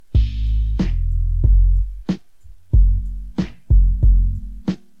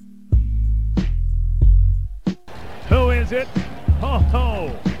is it?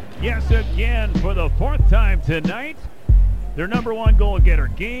 Oh, yes again for the fourth time tonight. Their number one goal getter,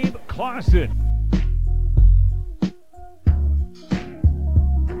 Gabe Clausen.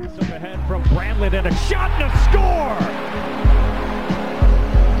 Up ahead from Brandlett and a shot and a score!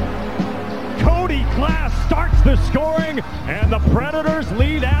 Cody Glass starts the scoring and the Predators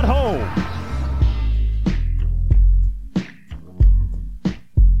lead at home.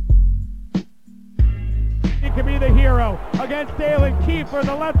 He can be the hero against Dalen Kiefer,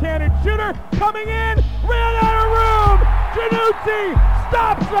 the left-handed shooter, coming in, ran out of room! Januzzi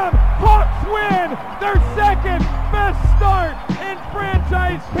stops them! Hawks win their second best start in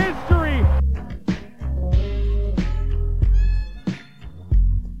franchise history!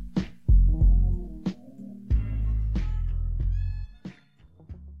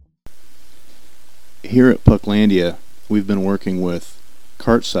 Here at Pucklandia, we've been working with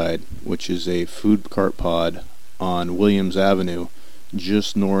Cartside, which is a food cart pod on Williams Avenue,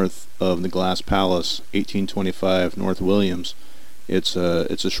 just north of the Glass Palace, 1825 North Williams. It's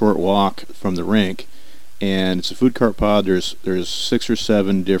a short walk from the rink, and it's a food cart pod. There's 6 or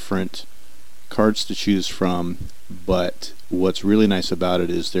 7 different carts to choose from, but what's really nice about it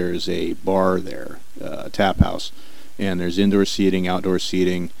is there's a bar there, a tap house, and there's indoor seating, outdoor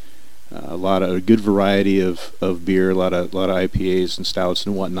seating, a good variety of beer, a lot of IPAs and stouts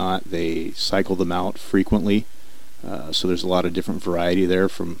and whatnot. They cycle them out frequently, so there's a lot of different variety there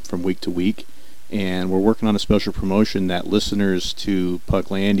from week to week. And we're working on a special promotion that listeners to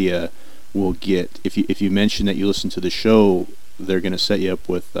Pucklandia will get. If you mention that you listen to the show, they're going to set you up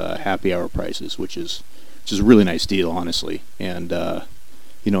with happy hour prices, which is a really nice deal, honestly. And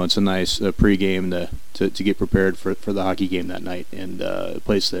it's a nice pregame to get prepared for the hockey game that night, and a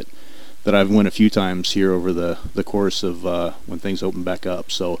place that I've went a few times here over the course of when things open back up.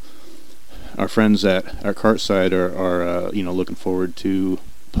 So our friends at our Cartside are looking forward to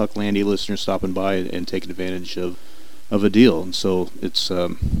Pucklandia listeners stopping by and taking advantage of a deal. And so it's a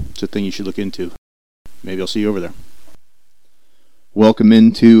thing you should look into. Maybe I'll see you over there. Welcome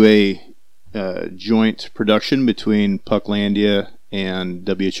into a joint production between Pucklandia and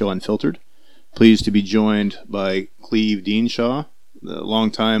WHL Unfiltered. Pleased to be joined by Cleve Deanshaw, the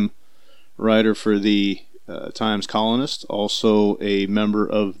longtime writer for the Times Colonist, also a member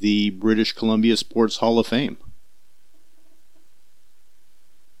of the British Columbia Sports Hall of Fame.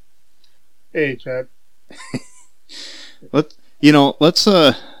 Hey, Chad. I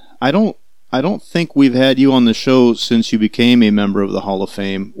don't think we've had you on the show since you became a member of the Hall of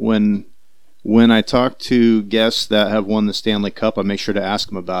Fame. When I talk to guests that have won the Stanley Cup, I make sure to ask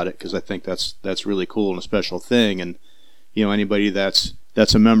them about it, because I think that's really cool and a special thing. And anybody that's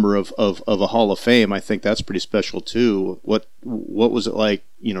a member of a Hall of Fame, I think that's pretty special too. What was it like,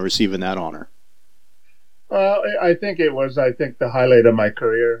 receiving that honor? I think it was the highlight of my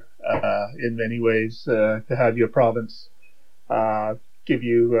career in many ways, to have your province give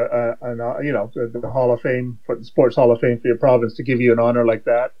you the Hall of Fame, for the Sports Hall of Fame for your province, to give you an honor like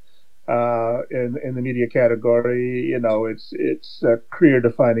that in the media category. It's a career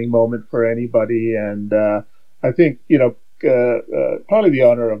defining moment for anybody, and I think probably the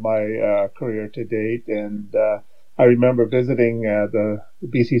honor of my career to date. And I remember visiting the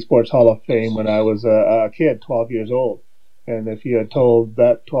BC Sports Hall of Fame when I was a kid, 12 years old. And if you had told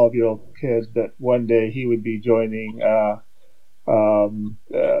that 12-year-old kid that one day he would be joining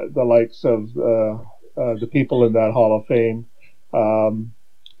the likes of the people in that Hall of Fame,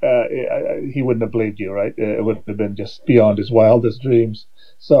 he wouldn't have believed you, right? It would have been just beyond his wildest dreams.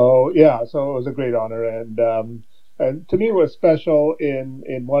 So it was a great honor. And to me, it was special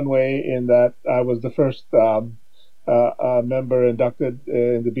in one way, in that I was the first member inducted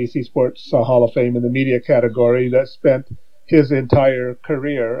in the BC Sports Hall of Fame in the media category that spent his entire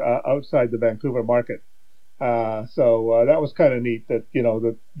career outside the Vancouver market. So that was kind of neat, that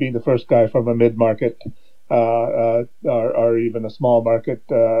being the first guy from a mid-market or even a small market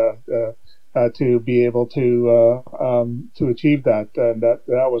to be able to achieve that, and that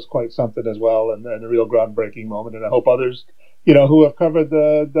was quite something as well, and a real groundbreaking moment. And I hope others, who have covered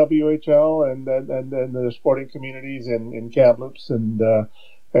the WHL and the sporting communities in Kamloops and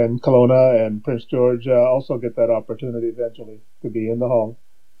Kelowna and Prince George also get that opportunity eventually to be in the Hall.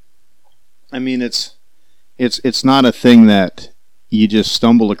 I mean, it's not a thing that you just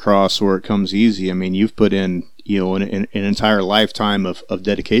stumble across or it comes easy. I mean, you've put in an entire lifetime of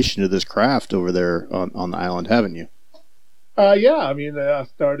dedication to this craft over there on the island, haven't you? I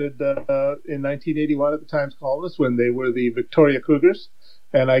started in 1981 at the Times Colonist, when they were the Victoria Cougars.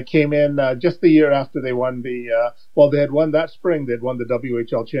 And I came in just the year after they won they had won that spring. They'd won the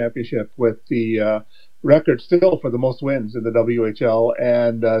WHL championship with the record still for the most wins in the WHL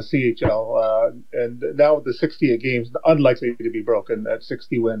and CHL. And now with the 68 games, unlikely to be broken at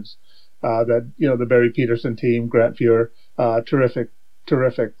 60 wins. The Barry Peterson team, Grant Fuhr, terrific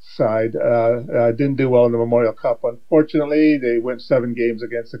side. Didn't do well in the Memorial Cup. Unfortunately, they went 7 games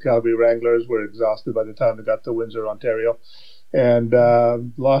against the Calgary Wranglers, were exhausted by the time they got to Windsor, Ontario, and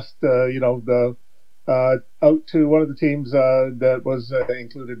lost, out to one of the teams that was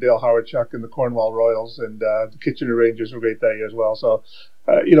included Dale Howard-Chuck and the Cornwall Royals, and the Kitchener Rangers were great that year as well. So,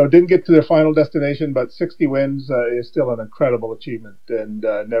 didn't get to their final destination, but 60 wins is still an incredible achievement and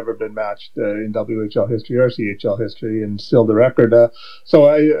never been matched in WHL history or CHL history, and still the record.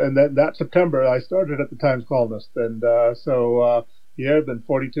 That September, I started at the Times Colonist, and it's been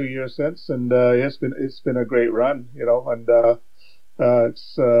 42 years since, and it's been a great run, and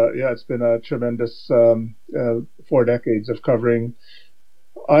it's been a tremendous 4 decades of covering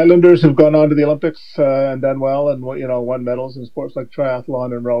Islanders who've gone on to the Olympics and done well, and won medals in sports like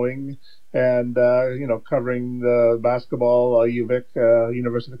triathlon and rowing, and covering the basketball. UVic,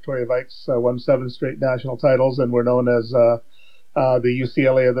 University of Victoria Vikes, won 7 straight national titles, and were known as the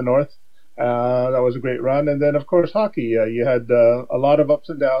UCLA of the North. That was a great run. And then, of course, hockey. You had a lot of ups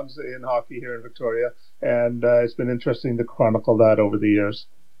and downs in hockey here in Victoria, and it's been interesting to chronicle that over the years.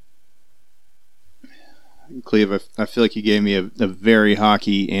 Cleve, I feel like you gave me a very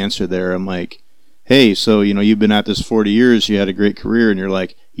hockey answer there. I'm like, hey, so, you've been at this 40 years, you had a great career, and you're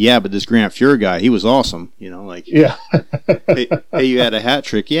like, yeah, but this Grant Fuhr guy, he was awesome. Yeah. hey, you had a hat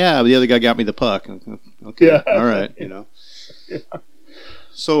trick. Yeah, but the other guy got me the puck. Okay, yeah. All right, Yeah.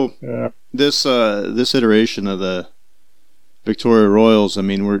 So this iteration of the Victoria Royals, I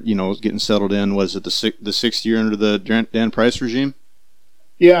mean, we're getting settled in. Was it the 6th year under the Dan Price regime?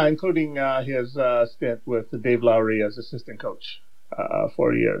 Yeah, including his stint with Dave Lowry as assistant coach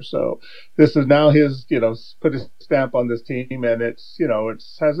for a year. So this is now his, put his stamp on this team, and it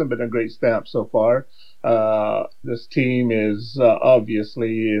hasn't been a great stamp so far. This team is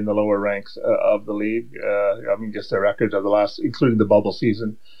obviously in the lower ranks of the league. Just the records of the last, including the bubble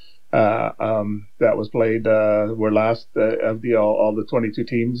season that was played, were last of all the 22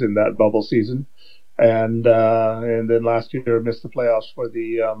 teams in that bubble season. And then last year missed the playoffs for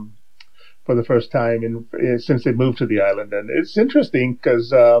the first time since they moved to the island. And it's interesting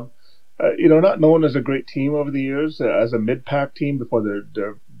because not known as a great team over the years, as a mid-pack team before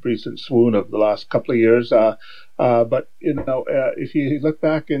their recent swoon of the last couple of years. But if you look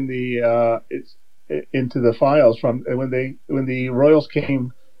back in into the files from when the Royals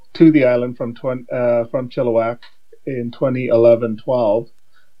came to the island from Chilliwack in 2011-12.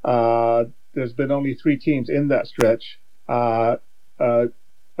 There's been only 3 teams in that stretch not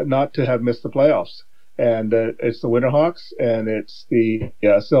to have missed the playoffs, and it's the Winterhawks and it's the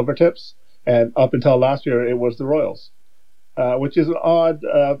Silvertips, and up until last year it was the Royals, which is an odd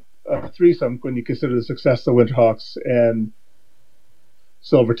threesome when you consider the success the Winterhawks and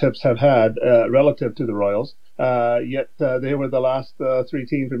Silvertips have had relative to the Royals. Yet they were the last 3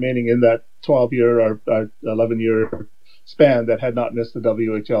 teams remaining in that 12-year or 11-year span that had not missed the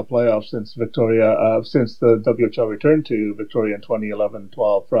WHL playoffs since the WHL returned to Victoria in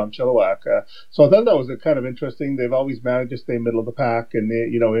 2011-12 from Chilliwack. So I thought that was kind of interesting. They've always managed to stay middle of the pack and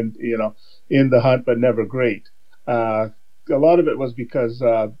in the hunt, but never great. A lot of it was because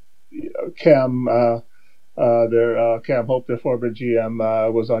Cam Hope, their former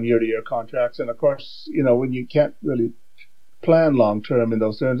GM, was on year-to-year contracts, and of course, when you can't really plan long-term in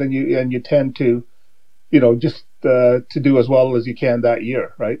those terms, and you tend to, just to do as well as you can that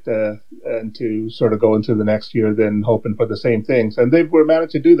year, right? And to sort of go into the next year then hoping for the same things. And they were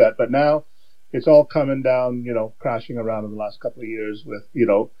managed to do that, but now it's all coming down, crashing around in the last couple of years with,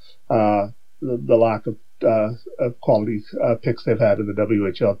 the lack of quality picks they've had in the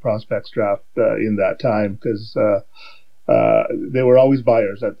WHL prospects draft in that time, because they were always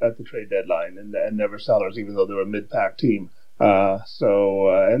buyers at the trade deadline and never sellers, even though they were a mid-pack team.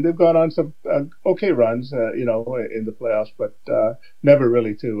 And they've gone on some okay runs, in the playoffs, but never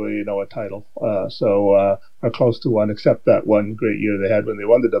really to a title. Or close to one, except that one great year they had when they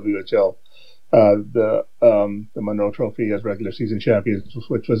won the WHL, the Monroe Trophy as regular season champions,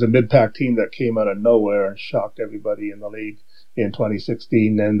 which was a mid-pack team that came out of nowhere and shocked everybody in the league in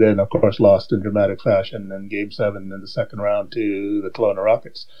 2016, and then of course lost in dramatic fashion in Game 7 in the second round to the Kelowna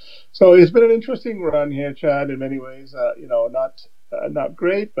Rockets. So it's been an interesting run here, Chad, in many ways. Not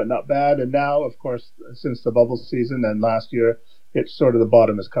great, but not bad. And now, of course, since the bubble season and last year, it's sort of the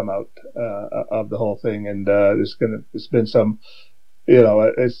bottom has come out of the whole thing, and there's been some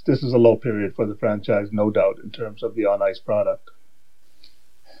this is a low period for the franchise, no doubt, in terms of the on ice product.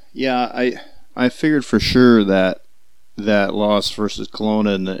 Yeah, I figured for sure that loss versus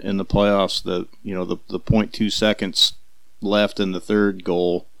Kelowna in the playoffs, the 0.2 seconds left in the third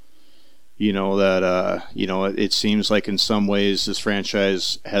goal, it seems like in some ways this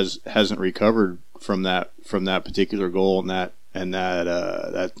franchise hasn't recovered from that particular goal and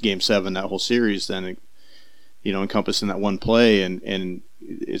that Game 7, that whole series, then encompassing that one play, and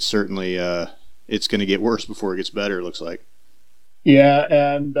it's certainly it's going to get worse before it gets better, it looks like. Yeah,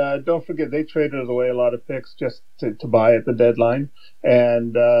 and don't forget they traded away a lot of picks just to buy at the deadline,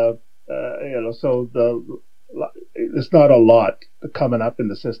 and so there's not a lot coming up in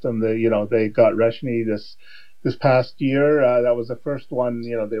the system. They got Reshny this past year. That was the first one.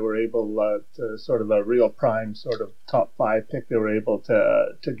 They were able to sort of a real prime sort of top 5 pick. They were able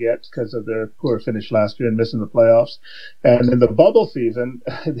to get because of their poor finish last year and missing the playoffs. And in the bubble season,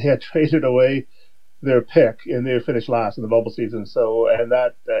 they had traded away their pick, and they finished last in the bubble season. So, and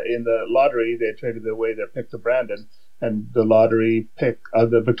that in the lottery, they traded away their pick to Brandon, and the lottery pick,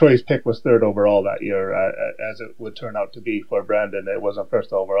 the Victoria's pick was 3rd overall that year, as it would turn out to be for Brandon. It wasn't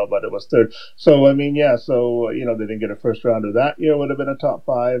 1st overall, but it was 3rd. So, they didn't get a first rounder that year, would have been a top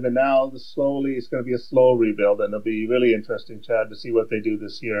 5, and now slowly it's going to be a slow rebuild, and it'll be really interesting, Chad, to see what they do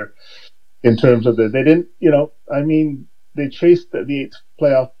this year in terms of they didn't, they chased the 8th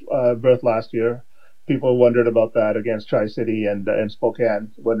playoff berth last year. People wondered about that against Tri-City and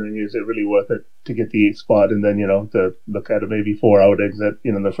Spokane, wondering is it really worth it to get the 8th spot and then, to look at a maybe 4-out exit,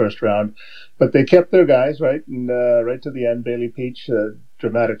 in the first round. But they kept their guys, right? And right to the end, Bailey Peach, a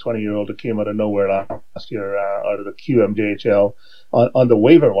dramatic 20-year-old who came out of nowhere last year out of the QMJHL on the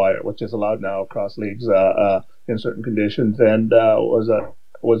waiver wire, which is allowed now across leagues in certain conditions, and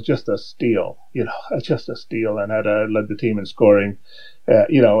was just a steal, just a steal, and had led the team in scoring. And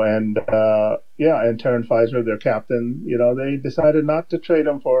Taryn Pfizer, their captain, they decided not to trade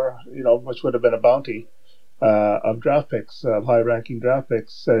him for, which would have been a bounty of draft picks, high-ranking draft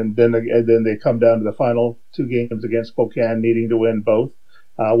picks, and then they come down to the final 2 games against Spokane, needing to win both.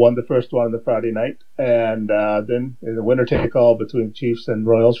 Won the first one on the Friday night, and then in the winner-take-all between Chiefs and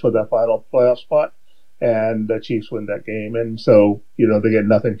Royals for that final playoff spot. And the Chiefs win that game. And so, they get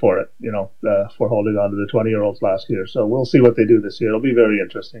nothing for it, for holding on to the 20-year-olds last year. So we'll see what they do this year. It'll be very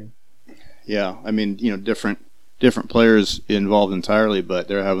interesting. Yeah, different players involved entirely, but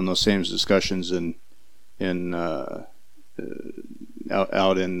they're having those same discussions out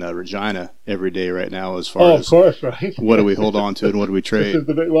in Regina every day right now as far as, of course, right? What do we hold on to and what do we trade? This is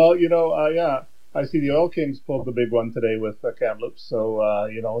I see the Oil Kings pulled the big one today with Kamloops, so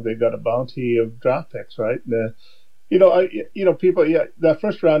they got a bounty of draft picks, right? People, that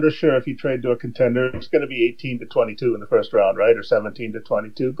first rounder, sure, if you trade to a contender, it's going to be 18 to 22 in the first round, right, or 17 to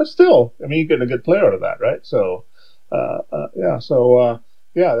 22, but still, you're getting a good player out of that, right? So,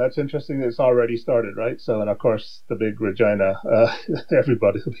 that's interesting that it's already started, right? So, and of course, the big Regina,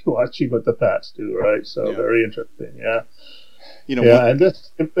 everybody will be watching what the Pats do, right? So, very interesting, yeah. And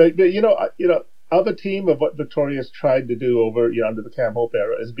this, other team of what Victoria's tried to do over, under the Cam Hope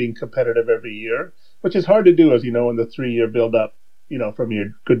era is being competitive every year, which is hard to do, as in the 3-year build-up, from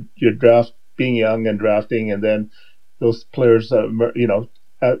your draft, being young and drafting, and then those players, in the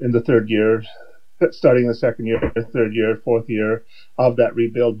 3rd year, starting the 2nd year, 3rd year, 4th year of that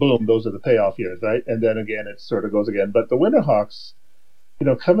rebuild, boom, those are the payoff years, right? And then again, it sort of goes again. But the Winterhawks,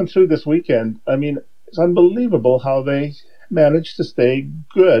 coming through this weekend, it's unbelievable how they managed to stay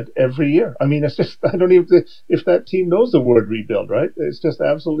good every year. It's just, I don't even, if that team knows the word rebuild, right? It's just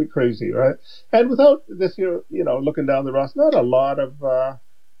absolutely crazy, right? And without this year, looking down the roster, not a lot of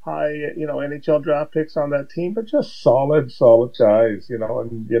high, NHL draft picks on that team, but just solid guys,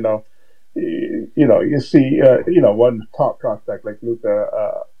 and, you see, one top prospect like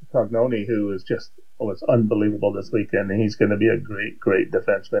Luca Cognoni, who is just, was unbelievable this weekend, and he's going to be a great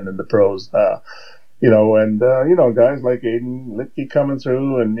defenseman in the pros. Guys like Aiden Litke coming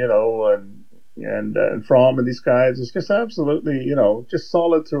through, and Fromm and these guys, it's just absolutely, just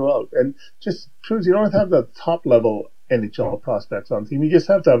solid throughout, and just proves you don't have the top level NHL prospects on the team. You just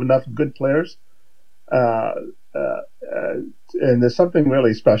have to have enough good players. And there's something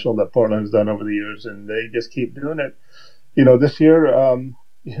really special that Portland has done over the years, and they just keep doing it. This year,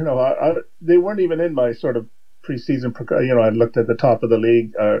 they weren't even in my sort of preseason. I looked at the top of the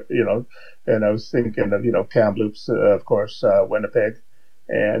league, and I was thinking of Kamloops, of course, Winnipeg,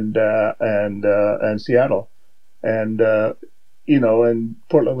 and Seattle, and and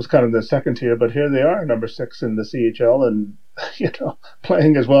Portland was kind of the second tier, but here they are, number 6 in the CHL, and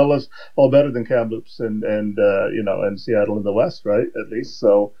playing as well as, better than Kamloops and Seattle in the West, right? At least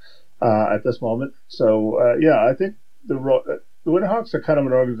so at this moment. So I think the Winterhawks are kind of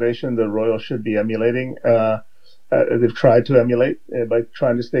an organization the Royals should be emulating. They've tried to emulate by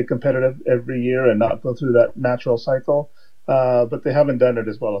trying to stay competitive every year and not go through that natural cycle. But they haven't done it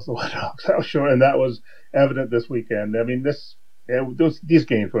as well as the Winterhawks, I'm sure, and that was evident this weekend. I mean, these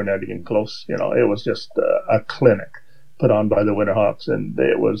games were not even close. It was just a clinic put on by the Winterhawks, and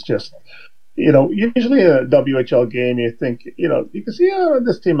it was just, usually a WHL game, you think, you can see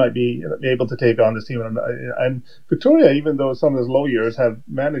this team might be able to take on this team, and Victoria, even though some of those low years, have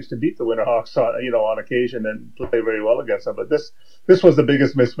managed to beat the Winterhawks, on occasion and play very well against them. But this was the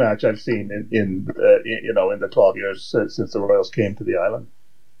biggest mismatch I've seen in the 12 years since the Royals came to the island.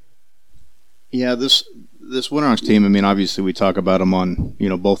 Yeah, this Winterhawks team, I mean, obviously we talk about them on,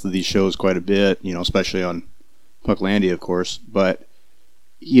 both of these shows quite a bit, especially on Pucklandia, of course. But,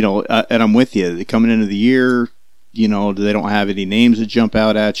 and I'm with you. Coming into the year, they don't have any names that jump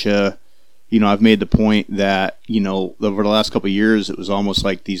out at you. I've made the point that, over the last couple of years, it was almost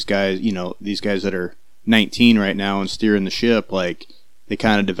like these guys that are 19 right now and steering the ship, like they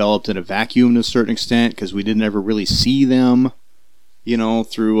kind of developed in a vacuum to a certain extent because we didn't ever really see them.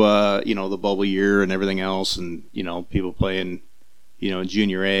 Through, the bubble year and everything else, and, people playing,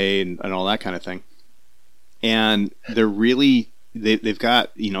 junior A and all that kind of thing. And they're really, they've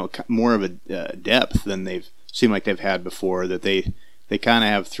got, more of a depth than they've seemed like they've had before, that they kind of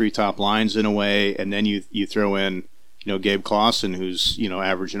have 3 top lines in a way, and then you throw in, Gabe Clausen, who's,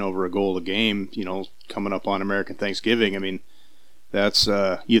 averaging over a goal a game, coming up on American Thanksgiving. I mean, that's,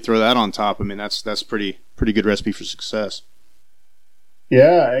 you throw that on top, I mean, that's pretty good recipe for success.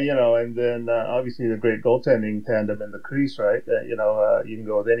 Yeah, and then obviously the great goaltending tandem in the crease, right? You can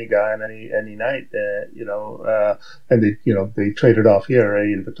go with any guy on any night, and they traded off here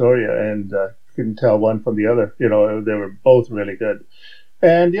in Victoria, and couldn't tell one from the other. They were both really good,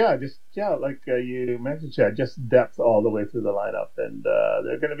 and like you mentioned, Chad, just depth all the way through the lineup, and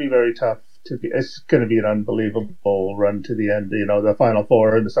they're going to be very tough. It's going to be an unbelievable run to the end. The Final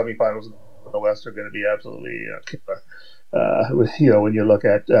Four and the semifinals in the West are going to be absolutely killer. When you look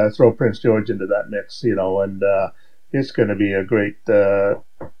at throw Prince George into that mix, and it's going to be a great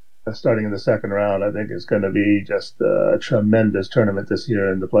starting in the second round. I think it's going to be just a tremendous tournament this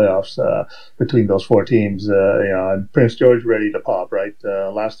year in the playoffs between those 4 teams. And Prince George ready to pop, right?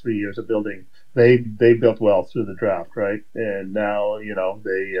 Last 3 years of building, they built well through the draft, right? And now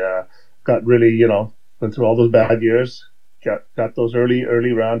they got really went through all those bad years, got those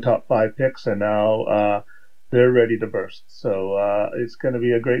early round top 5 picks, and now they're ready to burst. So it's going to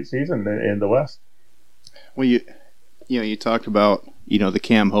be a great season in the West. Well, you talked about, the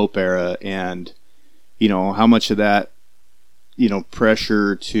Cam Hope era and, how much of that,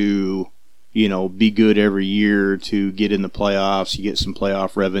 pressure to, be good every year to get in the playoffs. You get some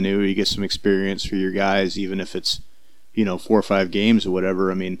playoff revenue, you get some experience for your guys, even if it's, 4 or 5 games or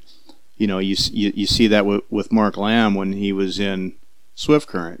whatever. I mean, you see that with Mark Lamb when he was in Swift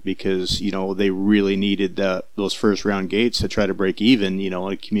Current, because they really needed those first round gates to try to break even, in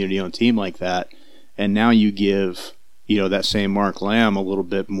a community owned team like that. And now you give that same Mark Lamb a little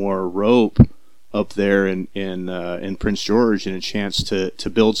bit more rope up there in Prince George, and a chance to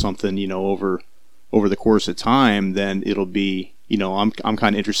build something over the course of time. Then it'll be I'm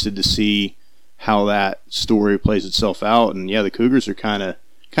kind of interested to see how that story plays itself out. And the Cougars are kind of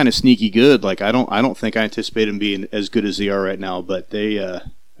sneaky good. Like I don't think I anticipate them being as good as they are right now, but they're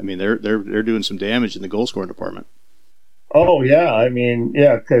doing some damage in the goal scoring department. Oh yeah, I mean,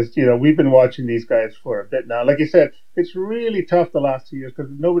 yeah, because we've been watching these guys for a bit now. Like you said, it's really tough the last 2 years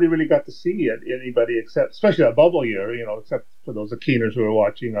because nobody really got to see anybody except, especially that bubble year, except for those Keeners who were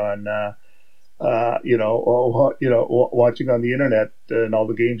watching on, watching on the internet and all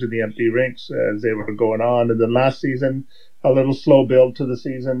the games in the empty rinks as they were going on. And then last season, a little slow build to the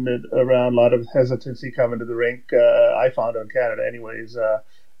season around, a lot of hesitancy coming to the rink. I found in Canada, anyways.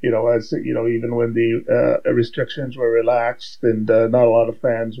 Even when the restrictions were relaxed and not a lot of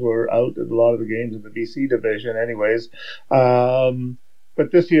fans were out at a lot of the games in the BC division, anyways.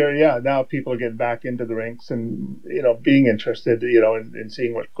 But this year, now people are getting back into the rinks and being interested, in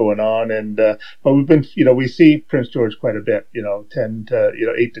seeing what's going on. And but we've been, we see Prince George quite a bit, 10 to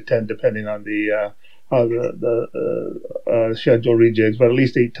 8 to 10, depending on the schedule rejigs, but at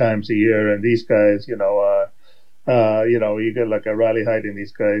least 8 times a year. And these guys, you get like a Riley Hyde in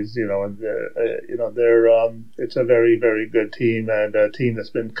these guys, and they're it's a very, very good team, and a team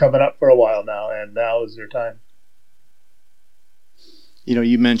that's been coming up for a while now, and now is their time.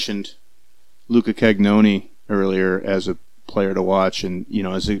 You mentioned Luca Cagnoni earlier as a player to watch, and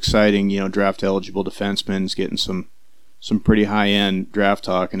as an exciting draft eligible defenseman, is getting some pretty high end draft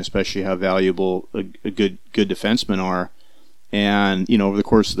talk, and especially how valuable a good defensemen are. And over the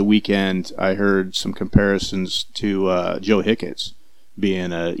course of the weekend, I heard some comparisons to Joe Hicketts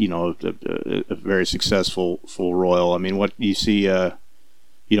being a very successful full Royal. I mean, what do you see?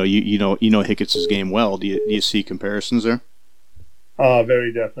 Hicketts' game well. Do you see comparisons there?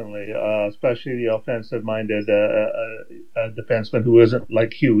 Very definitely, especially the offensive-minded defenseman who isn't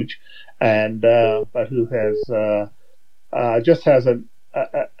like huge, and but who has just has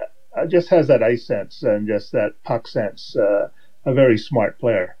that ice sense and just that puck sense. A very smart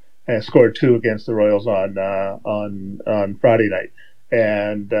player, and scored 2 against the Royals on Friday night,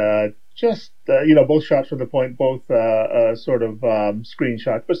 and both shots from the point, both sort of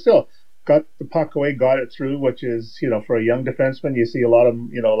screenshots, but still got the puck away, got it through, which is for a young defenseman, you see a lot of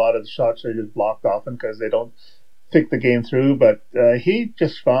the shots are just blocked often because they don't think the game through. But he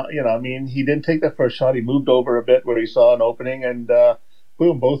just found, he didn't take that first shot. He moved over a bit where he saw an opening, and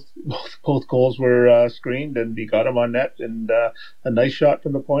boom, both goals were screened, and he got him on net, and a nice shot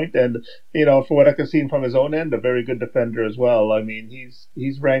from the point. And for what I can see from his own end, a very good defender as well. I mean,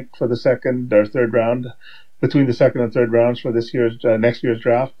 he's ranked for the second or third round, between the second and third rounds for this year's next year's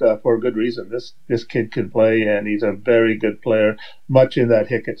draft, for a good reason. This kid can play, and he's a very good player, much in that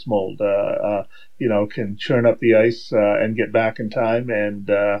Hicketts mold. Can churn up the ice and get back in time, and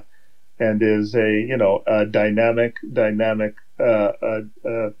is a dynamic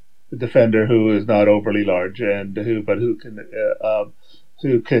defender who is not overly large, and who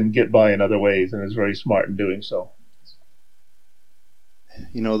can get by in other ways, and is very smart in doing so.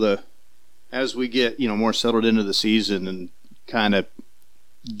 As we get more settled into the season and kind of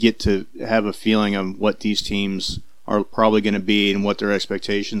get to have a feeling of what these teams are probably going to be and what their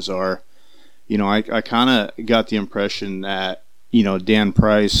expectations are, I kind of got the impression that Dan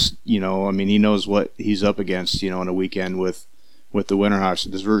Price, he knows what he's up against, in a weekend with the Winterhawks,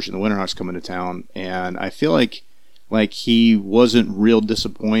 this version of the Winterhawks coming to town, and I feel like he wasn't real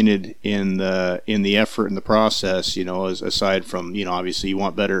disappointed in the effort and the process, aside from obviously you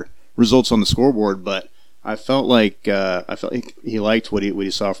want better results on the scoreboard, but I felt like he liked what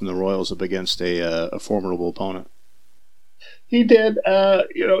he saw from the Royals up against a formidable opponent. He did.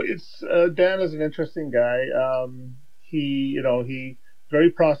 It's Dan is an interesting guy. He very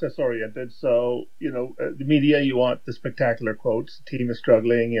process oriented. So the media, you want the spectacular quotes. The team is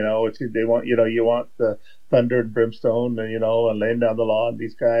struggling. They want you want the thunder and brimstone, and laying down the law. And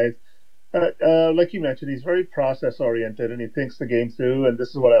these guys. Like you mentioned, he's very process-oriented, and he thinks the game through, and this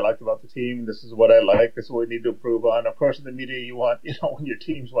is what I liked about the team, this is what I like, this is what we need to improve on. Of course, in the media, you want, when your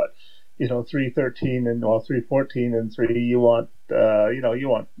team's 3-13 and 3-14 and 3, you want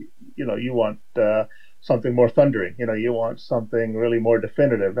something more thundering. You want something really more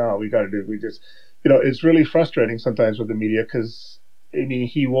definitive. No, we just, it's really frustrating sometimes with the media, because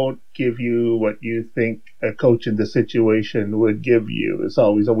he won't give you what you think a coach in the situation would give you. It's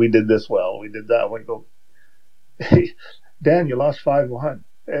always, we did this well, we did that. We go, hey, Dan, you lost 5-1.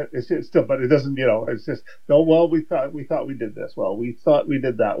 It's still, but it doesn't, it's just, no, well, we thought we did this well. We thought we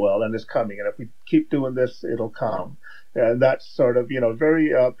did that well, and it's coming. And if we keep doing this, it'll come. And that's sort of,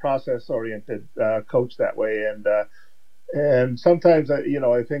 very process-oriented coach that way. And sometimes, I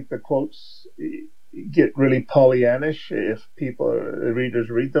think the quotes get really Pollyannish if readers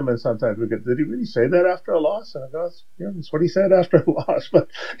read them, and sometimes we get, did he really say that after a loss? And I go, that's what he said after a loss. But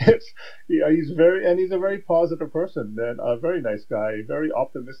he's a very positive person, and a very nice guy, a very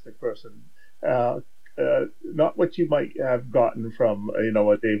optimistic person. Not what you might have gotten from a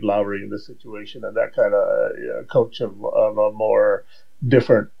Dave Lowry in this situation, and that kind of coach of a more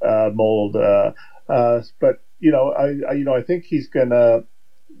different mold. But I think he's gonna.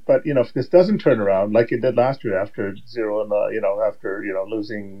 But if this doesn't turn around like it did last year after 0-,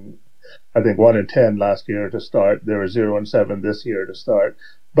 losing, I think 1-10 last year to start, they were 0-7 this year to start.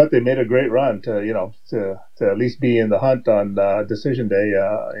 But they made a great run to at least be in the hunt on decision day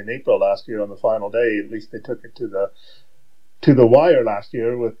in April last year on the final day. At least they took it to the wire last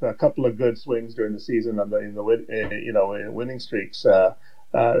year with a couple of good swings during the season in winning streaks.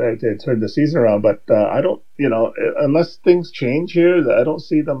 To turn the season around, but I don't, unless things change here, I don't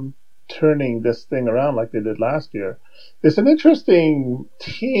see them turning this thing around like they did last year. It's an interesting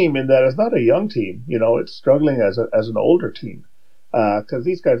team in that it's not a young team. It's struggling as an older team, because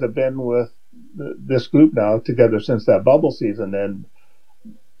these guys have been with this group now together since that bubble season, and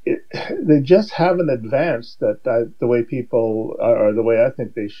they just haven't advanced the way people or the way I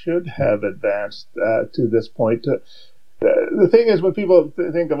think they should have advanced to this point. the thing is, when people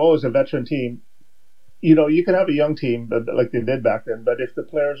think of, it's a veteran team, you can have a young team like they did back then, but if the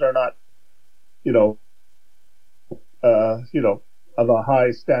players are not, of a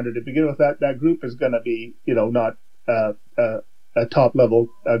high standard to begin with, that group is going to be, not a top level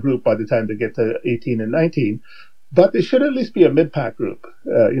group by the time they get to 18 and 19. But they should at least be a mid-pack group,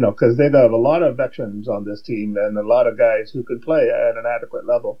 because they have a lot of veterans on this team and a lot of guys who can play at an adequate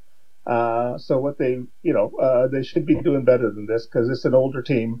level. So what they should be doing better than this, because it's an older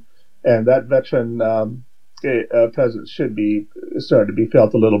team, and that veteran presence should be starting to be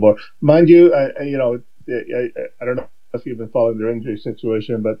felt a little more. Mind you, I don't know if you've been following their injury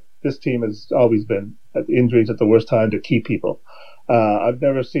situation, but this team has always been at injuries at the worst time to key people. I've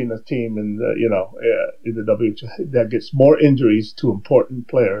never seen a team in the WHL that gets more injuries to important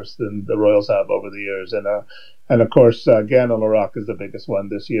players than the Royals have over the years. And of course, Gano Larocque is the biggest one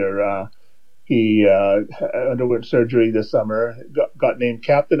this year. He underwent surgery this summer, got named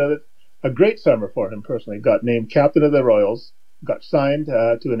captain of it. A great summer for him personally. Got named captain of the Royals, got signed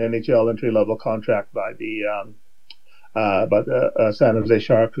to an NHL entry-level contract by the San Jose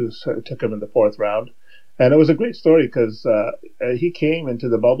Sharks, who took him in the 4th round. And it was a great story because he came into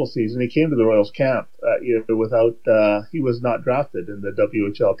the bubble season. He came to the Royals camp without. He was not drafted in the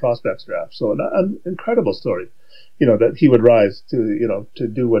WHL prospects draft. So an incredible story, that he would rise to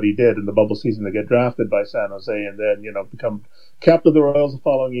do what he did in the bubble season to get drafted by San Jose, and then become captain of the Royals the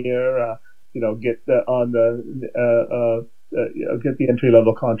following year. Get get the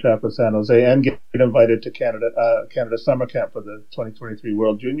entry-level contract with San Jose and get invited to Canada summer camp for the 2023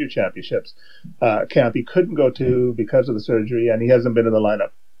 World Junior Championships camp. He couldn't go to because of the surgery, and he hasn't been in the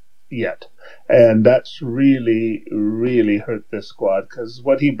lineup yet. And that's really, really hurt this squad, because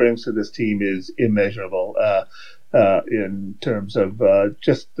what he brings to this team is immeasurable in terms of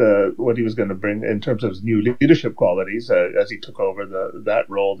just what he was going to bring in terms of his new leadership qualities as he took over that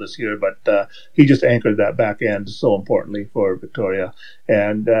role this year. But he just anchored that back end so importantly for Victoria.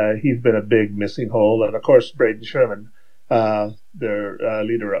 And he's been a big missing hole. And, of course, Braden Sherman, their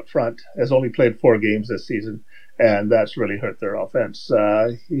leader up front, has only played 4 games this season, and that's really hurt their offense.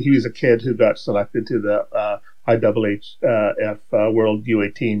 He was a kid who got selected to the IHF World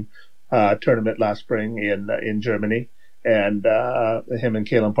U18 tournament last spring in Germany, and him and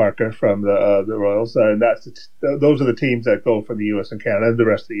Kalen Parker from the Royals, and those are the teams that go from the U.S. and Canada and the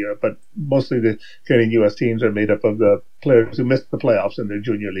rest of Europe. But mostly the Canadian U.S. teams are made up of the players who missed the playoffs in their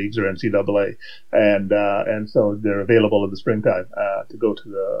junior leagues or NCAA, and so they're available in the springtime to go to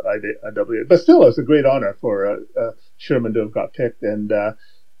the IWA. But still, it's a great honor for Sherman to have got picked, and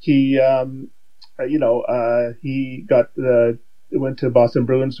he went to Boston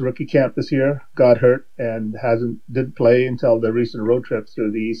Bruins rookie camp this year, got hurt, and didn't play until the recent road trip through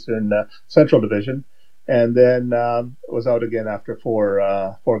the Eastern Central Division, and then was out again after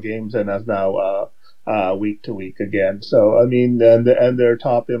 4 games, and is now week to week again. So I mean, and their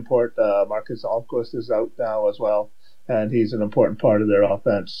top import Marcus Almquist is out now as well, and he's an important part of their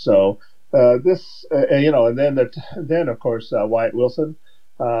offense. So and then of course Wyatt Wilson,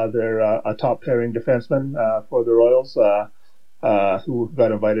 they're a top pairing defenseman for the Royals. Who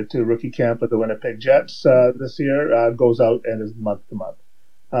got invited to rookie camp at the Winnipeg Jets this year, goes out and is month to month.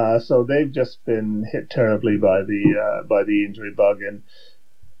 So they've just been hit terribly by the injury bug, and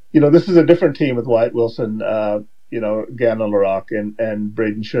this is a different team with Wyatt Wilson, Gano Larocque and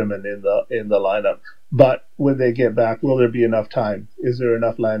Braden Sherman in the lineup. But when they get back, will there be enough time? Is there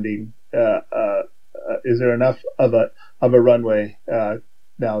enough landing? Is there enough of a runway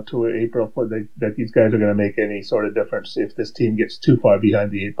now to April that these guys are going to make any sort of difference if this team gets too far behind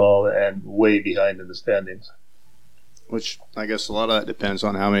the 8 ball and way behind in the standings? Which I guess a lot of that depends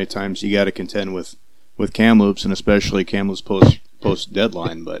on how many times you got to contend with Kamloops, and especially Kamloops post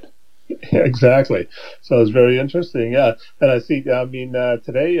deadline. But yeah, exactly. So it's very interesting. Yeah, and I see. I mean,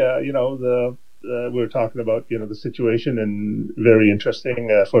 today, we were talking about the situation, and very interesting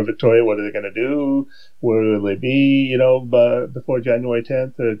for Victoria. What are they going to do? Where will they be? Before January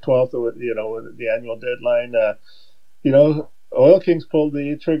 10th or 12th, the annual deadline. Oil Kings pulled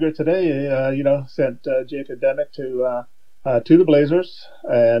the trigger today. Sent Jacob Denick to the Blazers,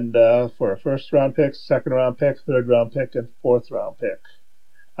 and for a 1st round pick, 2nd round pick, 3rd round pick, and 4th round pick.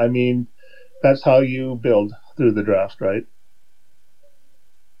 I mean, that's how you build through the draft, right?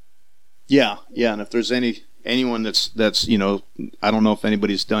 Yeah, and if there's anyone that's I don't know if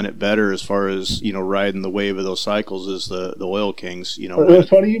anybody's done it better as far as riding the wave of those cycles is the Oil Kings. It's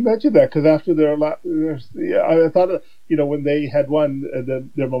funny you mentioned that, because after I thought when they had won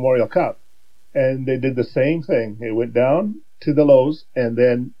their Memorial Cup, and they did the same thing. They went down to the lows and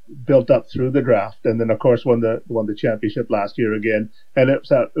then built up through the draft, and then of course won the championship last year again. And it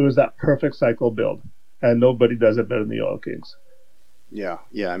was that perfect cycle build, and nobody does it better than the Oil Kings. Yeah.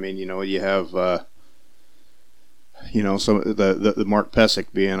 I mean, you have some the Mark Pesic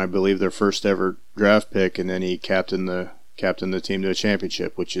being, I believe, their first ever draft pick, and then he captained the team to a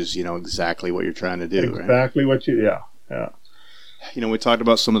championship, which is exactly what you're trying to do. Exactly, right? Yeah. We talked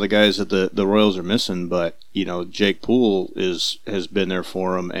about some of the guys that the Royals are missing, but Jake Poole has been there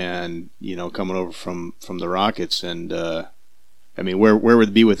for them, and coming over from the Rockets, and I mean, where would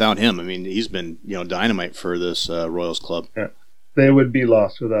it be without him? I mean, he's been dynamite for this Royals club. Yeah. They would be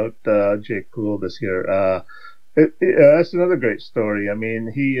lost without Jake Poole this year. That's another great story. I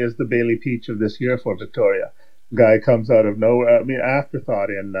mean, he is the Bailey Peach of this year for Victoria. Guy comes out of nowhere. I mean, afterthought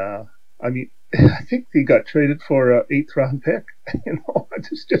I think he got traded for an 8th round pick.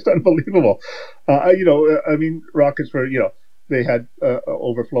 It's just unbelievable. I mean, Rockets were, they had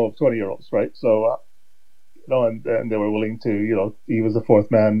overflow of 20-year-olds, right? So, and they were willing to, he was the fourth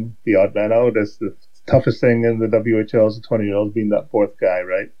man, the odd man out. That's the toughest thing in the WHL is the 20-year-olds being that fourth guy,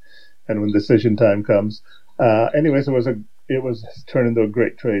 right? And when decision time comes. Anyways, it was turned into a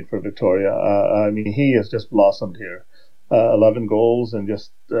great trade for Victoria. I mean, he has just blossomed here. 11 goals, and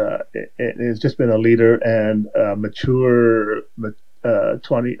just it's just been a leader and mature. Has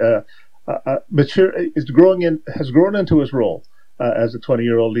grown into his role as a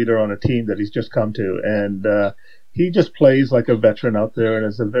 20-year-old leader on a team that he's just come to, and he just plays like a veteran out there, and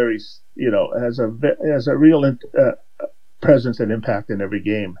is a very has a real presence and impact in every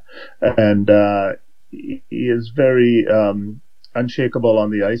game, and he is very unshakable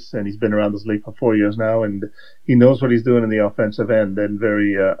on the ice, and he's been around this league for 4 years now, and he knows what he's doing in the offensive end, and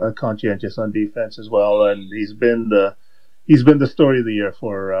very conscientious on defense as well. And he's been the story of the year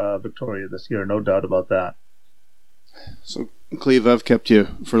for Victoria this year, no doubt about that. So, Cleve, I've kept you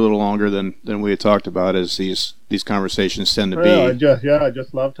for a little longer than we had talked about, as these conversations tend to be. I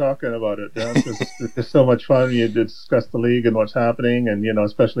just love talking about it. It's just so much fun. You discuss the league and what's happening, and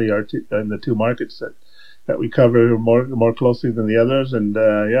especially in the two markets that we cover more closely than the others, and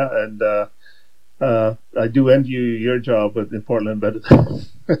I do envy your job in Portland better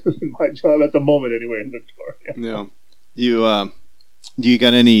than my job at the moment, anyway, in Victoria. Yeah, do you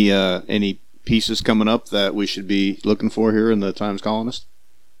got any pieces coming up that we should be looking for here in the Times Colonist?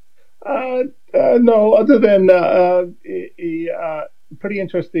 No, other than pretty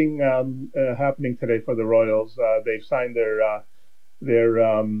interesting happening today for the Royals. They've signed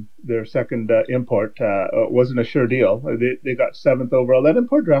their second import. Wasn't a sure deal. They got 7th overall. That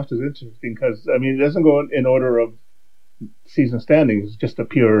import draft is interesting because it doesn't go in order of season standings. It's just a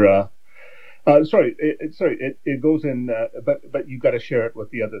pure. It goes in, but you got to share it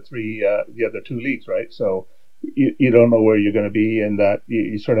with the other two leagues, right? So you don't know where you're going to be, and that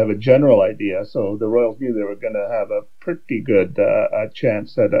you sort of have a general idea. So the Royals knew they were going to have a pretty good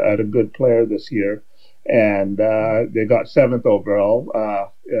chance at a good player this year. And they got 7th overall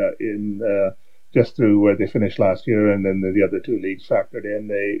in just through where they finished last year, and then the other two leagues factored in.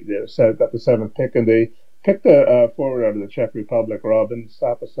 They got the 7th pick, and they picked a forward out of the Czech Republic, Robin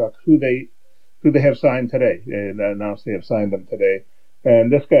Sapasuk, who they have signed today, and announced they have signed him today.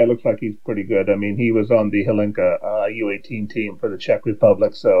 And this guy looks like he's pretty good. I mean, he was on the Hlinka U18 team for the Czech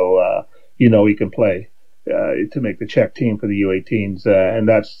Republic, so he can play to make the Czech team for the U18s, and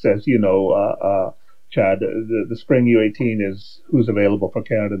that's, as you know, Chad, the spring U18 is who's available for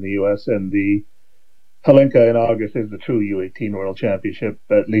Canada and the U.S., and the Hlinka in August is the true U18 World Championship,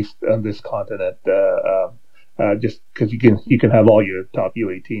 at least on this continent. Just because you can have all your top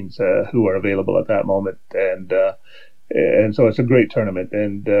U18s who are available at that moment, and so it's a great tournament.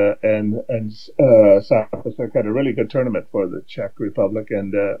 And Sapasuk had a really good tournament for the Czech Republic,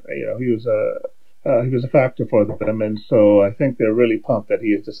 and he was a factor for them, and so I think they're really pumped that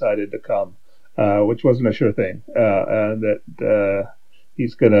he has decided to come. Which wasn't a sure thing, and that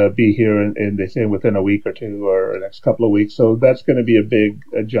he's going to be here in they say within a week or two, or the next couple of weeks. So that's going to be a big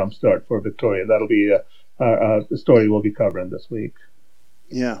jump start for Victoria. That'll be the story we'll be covering this week.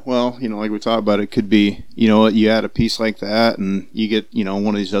 Yeah, well, like we talked about, it could be, you add a piece like that, and you get,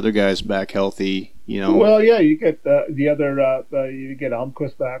 one of these other guys back healthy. Well, yeah, you get the other, you get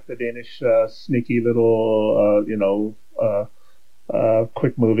Almquist back, the Danish sneaky little,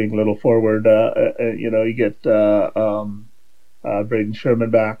 quick-moving little forward. You get Braden Sherman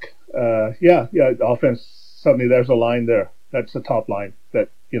back. Offense, suddenly there's a line there. That's the top line that,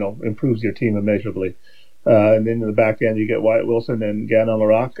 improves your team immeasurably. And then in the back end, you get Wyatt Wilson and Gannon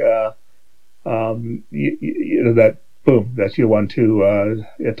Larock. That's your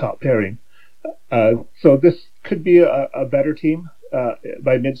 1-2 top pairing. So this could be a better team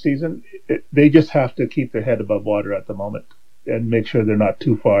by midseason. They just have to keep their head above water at the moment and make sure they're not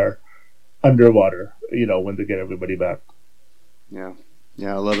too far underwater, when they get everybody back. Yeah,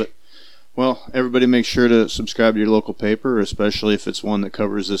 I love it. Well, everybody make sure to subscribe to your local paper, especially if it's one that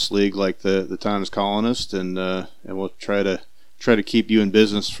covers this league like the Times Colonist, and we'll try to keep you in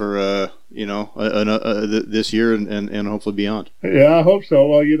business for this year and hopefully beyond. Yeah, I hope so.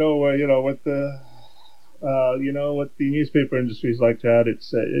 Well, what the newspaper industry is like, Chad,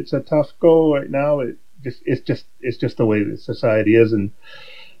 it's a tough go right now. It's just the way the society is, and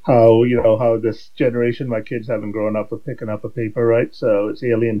how this generation, my kids haven't grown up with picking up a paper, right? So it's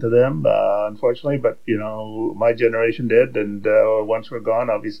alien to them, unfortunately. But my generation did, and once we're gone,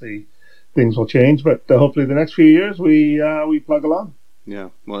 obviously things will change. But hopefully, the next few years we plug along. Yeah,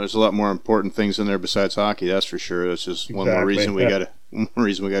 well, there's a lot more important things in there besides hockey. That's for sure. That's just Exactly. one more reason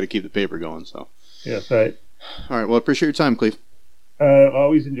we got to keep the paper going. So. Yes, right. All right. Well, I appreciate your time, Cleve.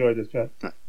 Always enjoy this, Chad.